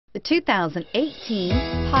The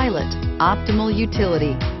 2018 Pilot. Optimal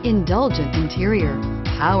utility, indulgent interior,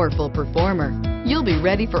 powerful performer. You'll be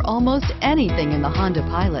ready for almost anything in the Honda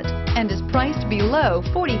Pilot and is priced below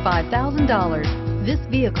 $45,000. This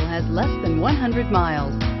vehicle has less than 100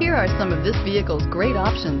 miles. Here are some of this vehicle's great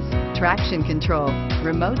options: traction control,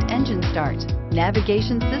 remote engine start,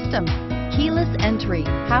 navigation system, keyless entry,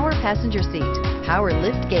 power passenger seat, power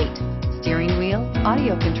lift gate, steering wheel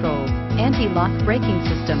audio controls, anti-lock braking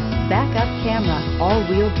system, backup camera,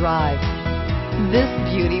 all-wheel drive. This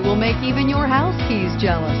beauty will make even your house keys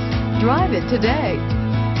jealous. Drive it today.